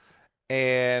lowlights,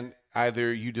 and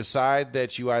either you decide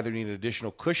that you either need an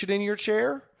additional cushion in your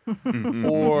chair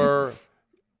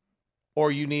or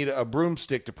you need a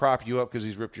broomstick to prop you up because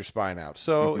he's ripped your spine out.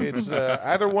 So it's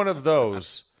either one of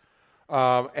those.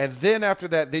 And then after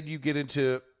that, then you get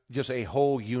into just a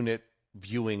whole unit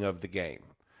viewing of the game.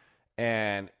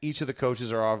 And each of the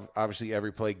coaches are obviously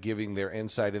every play giving their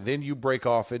insight. And then you break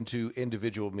off into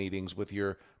individual meetings with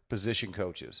your position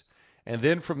coaches. And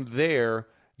then from there,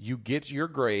 you get your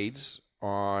grades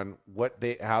on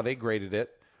how they graded it.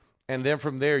 And then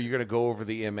from there, you're going to go over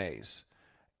the MAs.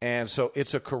 And so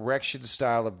it's a correction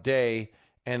style of day.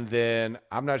 And then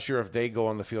I'm not sure if they go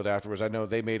on the field afterwards. I know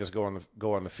they made us go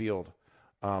on the field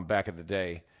back in the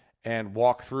day and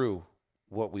walk through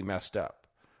what we messed up.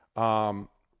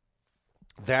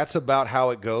 That's about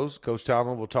how it goes. Coach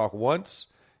Tomlin will talk once.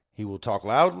 He will talk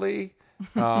loudly.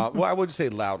 Well, I wouldn't say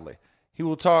loudly. He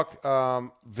will talk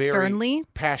very sternly?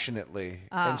 Passionately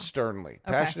and sternly.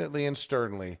 Okay. Passionately and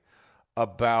sternly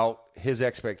about his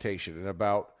expectation and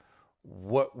about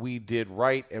what we did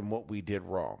right and what we did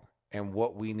wrong and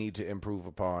what we need to improve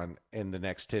upon in the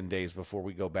next 10 days before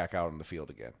we go back out on the field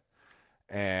again.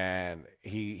 And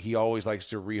he always likes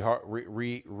to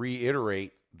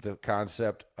reiterate the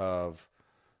concept of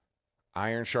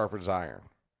iron sharpens iron.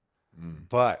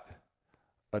 But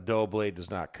a dull blade does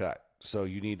not cut. So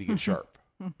you need to get sharp.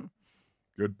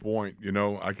 Good point.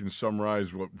 I can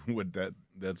summarize what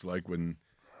that's like when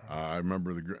I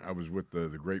remember I was with the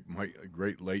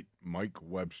great late Mike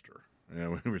Webster.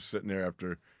 We were sitting there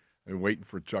after waiting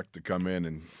for Chuck to come in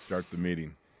and start the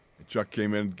meeting. And Chuck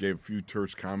came in, gave a few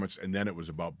terse comments, and then it was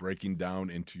about breaking down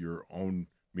into your own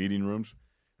meeting rooms.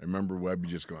 I remember Webby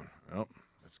just going, "Oh,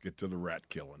 let's get to the rat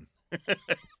killing."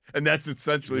 And that's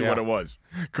essentially what it was.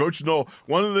 Coach Knoll,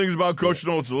 one of the things about Coach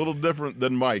Knoll, it's a little different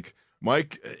than Mike.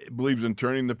 Mike believes in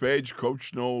turning the page.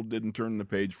 Coach Knoll didn't turn the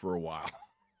page for a while.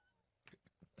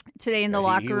 Today in the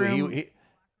locker room. He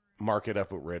mark it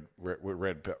up with red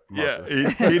marker. Yeah,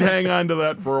 he'd hang on to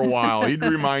that for a while. He'd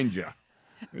remind you.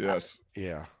 Yes.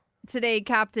 Yeah. Today,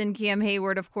 Captain Cam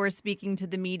Hayward, of course, speaking to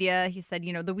the media, he said,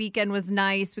 the weekend was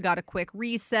nice. We got a quick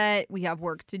reset. We have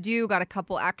work to do. Got a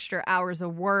couple extra hours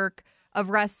of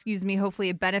rest. Hopefully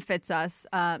it benefits us.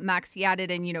 Max, he added,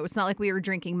 and, it's not like we were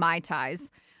drinking Mai Tais.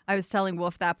 I was telling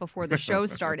Wolf that before the show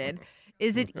started.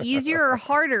 Is it easier or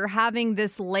harder having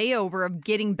this layover of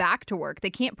getting back to work? They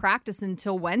can't practice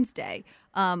until Wednesday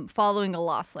following a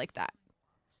loss like that.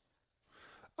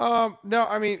 No,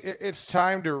 I mean, it's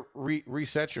time to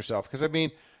reset yourself. Because, I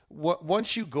mean,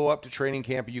 once you go up to training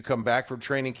camp and you come back from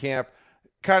training camp,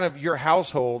 kind of your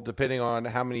household, depending on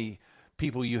how many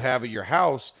people you have at your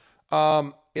house,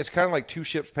 it's kind of like two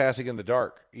ships passing in the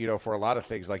dark, for a lot of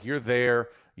things. Like, you're there,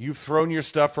 you've thrown your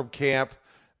stuff from camp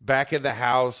back in the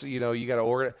house, you got to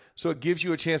order it. So it gives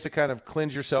you a chance to kind of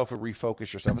cleanse yourself and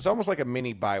refocus yourself. It's almost like a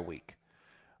mini bye week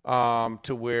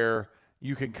to where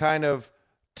you can kind of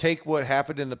take what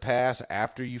happened in the past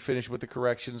after you finish with the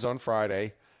corrections on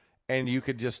Friday, and you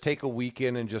could just take a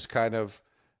weekend and just kind of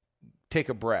take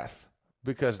a breath,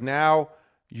 because now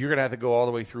you're going to have to go all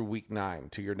the way through week 9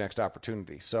 to your next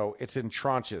opportunity. So it's in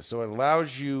tranches. So it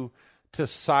allows you to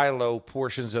silo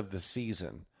portions of the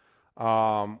season,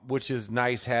 which is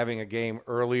nice having a game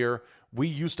earlier. We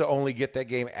used to only get that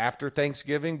game after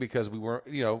Thanksgiving because we weren't,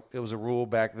 it was a rule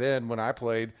back then when I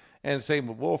played. And same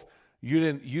with Wolf. You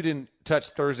didn't touch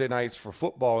Thursday nights for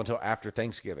football until after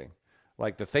Thanksgiving.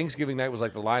 Like, the Thanksgiving night was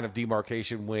like the line of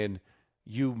demarcation when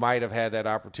you might have had that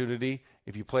opportunity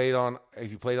if you played on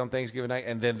Thanksgiving night,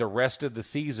 and then the rest of the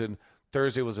season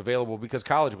Thursday was available because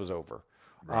college was over.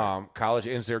 Right. College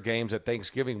ends their games at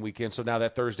Thanksgiving weekend, so now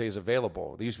that Thursday is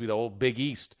available. It used to be the old Big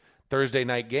East Thursday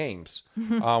night games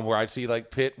where I'd see like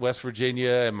Pitt, West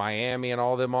Virginia, and Miami and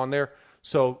all of them on there.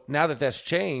 So now that that's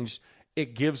changed,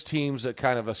 it gives teams a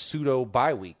kind of a pseudo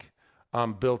bye week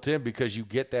built in, because you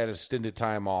get that extended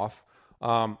time off.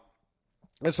 And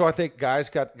so I think guys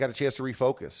got a chance to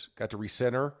refocus, got to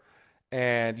recenter,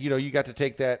 and you got to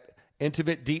take that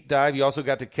intimate deep dive. You also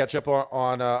got to catch up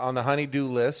on the honey-do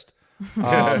list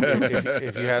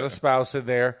if you had a spouse in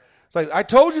there. It's like, I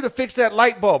told you to fix that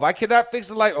light bulb. I cannot fix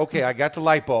the light. Okay, I got the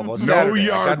light bulb on Saturday.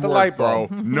 No yard work, bro.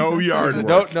 No yard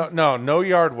work. No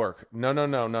yard work.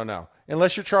 No.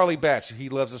 Unless you're Charlie Batch. He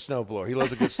loves a snowblower. He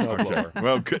loves a good snowblower. Okay.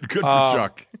 Well, good for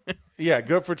Chuck. Yeah,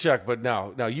 good for Chuck, but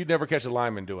no, you'd never catch a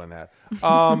lineman doing that.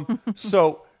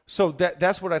 So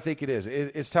that's what I think it is.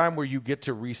 It's time where you get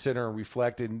to recenter and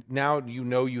reflect, and now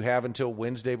you have until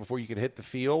Wednesday before you can hit the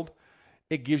field.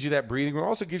 It gives you that breathing room.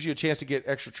 Also gives you a chance to get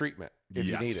extra treatment if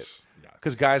you need it,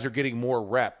 because guys are getting more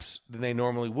reps than they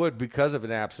normally would because of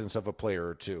an absence of a player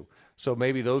or two. So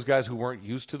maybe those guys who weren't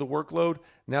used to the workload,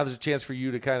 now there's a chance for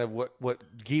you to kind of what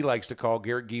Guy likes to call,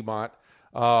 Garrett Guimont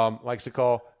likes to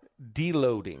call,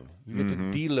 deloading. You get to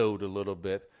deload a little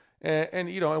bit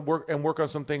and work on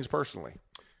some things personally.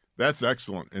 That's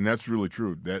excellent, and that's really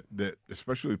true. That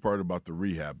especially the part about the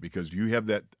rehab, because you have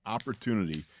that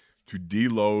opportunity to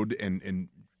deload and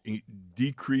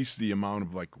decrease the amount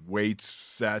of like weights,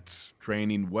 sets,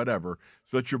 training, whatever,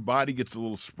 so that your body gets a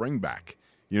little spring back.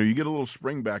 You get a little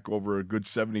spring back over a good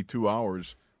 72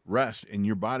 hours rest, and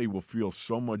your body will feel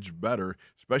so much better,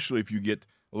 especially if you get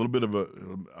a little bit of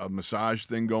a massage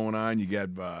thing going on. You get,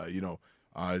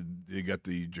 you got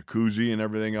the jacuzzi and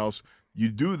everything else. You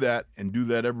do that and do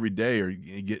that every day,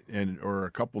 or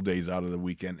a couple days out of the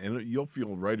weekend, and you'll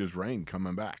feel right as rain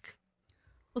coming back.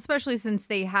 Well, especially since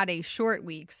they had a short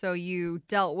week. So you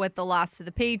dealt with the loss to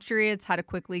the Patriots, had to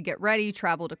quickly get ready,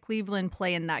 travel to Cleveland,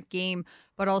 play in that game.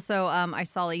 But also, I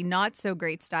saw a not so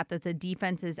great stat that the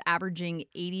defense is averaging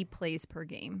 80 plays per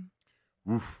game.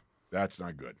 Oof, that's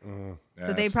not good.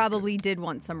 So they probably did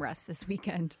want some rest this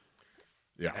weekend.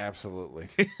 Yeah, absolutely.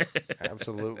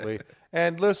 Absolutely.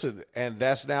 And listen, and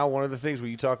that's now one of the things when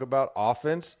you talk about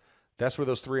offense, that's where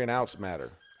those 3 and outs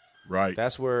matter. Right.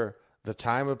 That's where the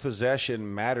time of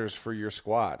possession matters for your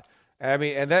squad. I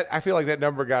mean, and that I feel like that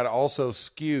number got also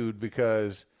skewed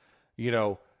because,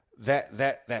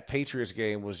 that Patriots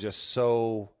game was just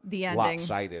so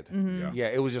lopsided. Mm-hmm. Yeah,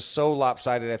 it was just so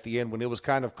lopsided at the end when it was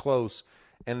kind of close.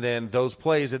 And then those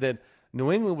plays, and then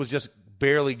New England was just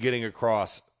barely getting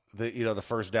across the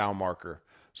first down marker.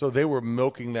 So they were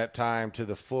milking that time to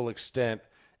the full extent.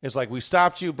 It's like, we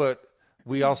stopped you, but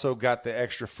we also got the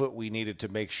extra foot we needed to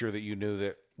make sure that you knew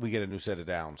that we get a new set of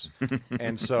downs.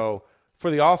 And so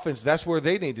for the offense, that's where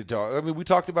they need to talk. I mean, we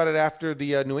talked about it after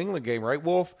the New England game, right,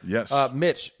 Wolf? Yes.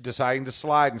 Mitch deciding to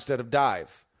slide instead of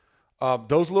dive.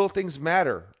 Those little things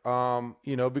matter,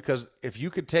 because if you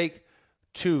could take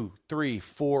 2, 3,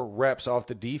 4 reps off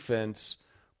the defense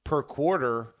per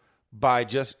quarter by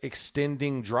just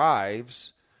extending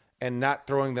drives and not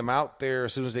throwing them out there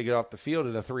as soon as they get off the field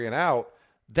in a 3 and out,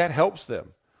 that helps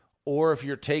them. Or if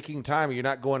you're taking time, you're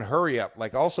not going hurry up,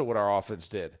 like also what our offense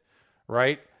did,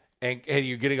 right? And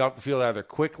you're getting off the field either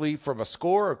quickly from a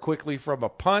score or quickly from a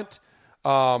punt.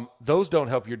 Those don't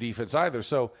help your defense either.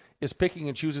 So it's picking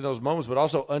and choosing those moments, but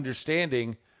also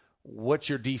understanding what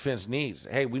your defense needs.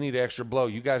 Hey, we need an extra blow.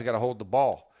 You guys got to hold the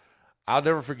ball. I'll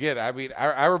never forget. I mean,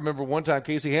 I remember one time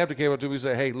Casey Hampton came up to me and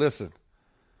said, hey, listen,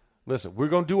 we're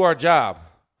going to do our job,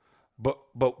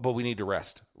 but we need to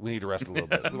rest. We need to rest a little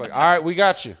bit. We're like, all right, we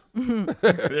got you.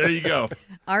 There you go.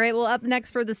 All right, well, up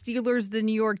next for the Steelers, the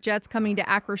New York Jets coming to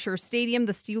Acrisure Stadium.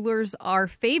 The Steelers are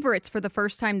favorites for the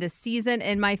first time this season.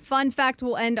 And my fun fact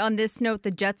will end on this note.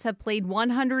 The Jets have played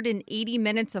 180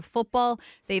 minutes of football.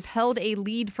 They've held a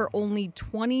lead for only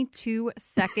 22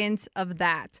 seconds of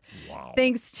that. Wow.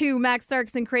 Thanks to Max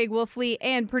Starks and Craig Wolfley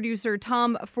and producer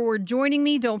Tom for joining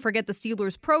me. Don't forget the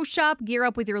Steelers Pro Shop. Gear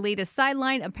up with your latest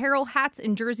sideline apparel, hats,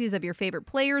 and jerseys of your favorite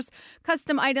players.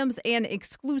 Custom items and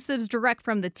exclusives direct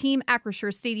from the team,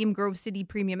 Acrisure Stadium, Grove City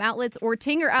Premium Outlets, or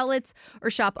Tanger Outlets, or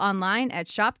shop online at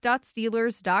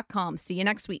shop.steelers.com. See you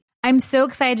next week. I'm so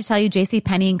excited to tell you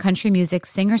JCPenney and country music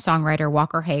singer-songwriter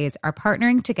Walker Hayes are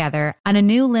partnering together on a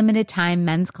new limited-time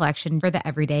men's collection for the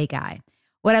everyday guy.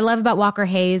 What I love about Walker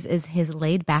Hayes is his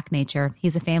laid-back nature.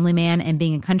 He's a family man, and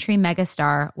being a country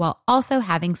megastar while also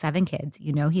having 7 kids,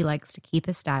 he likes to keep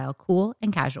his style cool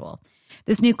and casual.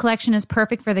 This new collection is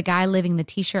perfect for the guy living the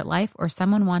t-shirt life or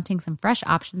someone wanting some fresh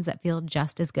options that feel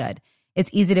just as good. It's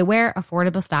easy to wear,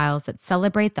 affordable styles that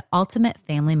celebrate the ultimate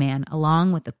family man,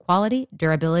 along with the quality,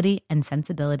 durability, and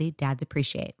sensibility dads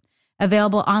appreciate.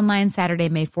 Available online Saturday,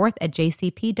 May 4th at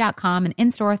jcp.com and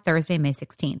in-store Thursday, May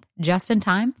 16th. Just in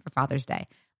time for Father's Day.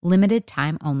 Limited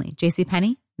time only.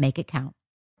 JCPenney, make it count.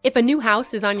 If a new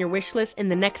house is on your wish list in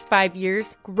the next 5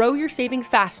 years, grow your savings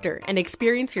faster and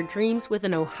experience your dreams with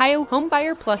an Ohio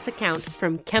Homebuyer Plus account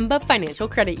from Kemba Financial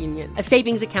Credit Union. A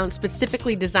savings account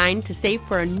specifically designed to save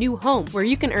for a new home where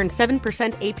you can earn 7%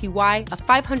 APY,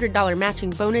 a $500 matching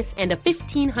bonus, and a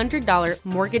 $1,500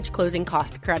 mortgage closing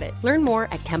cost credit. Learn more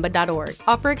at Kemba.org.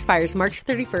 Offer expires March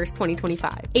 31st,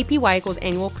 2025. APY equals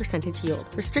annual percentage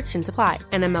yield. Restrictions apply.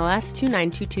 NMLS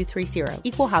 292230.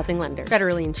 Equal housing lender.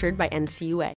 Federally insured by NCUA.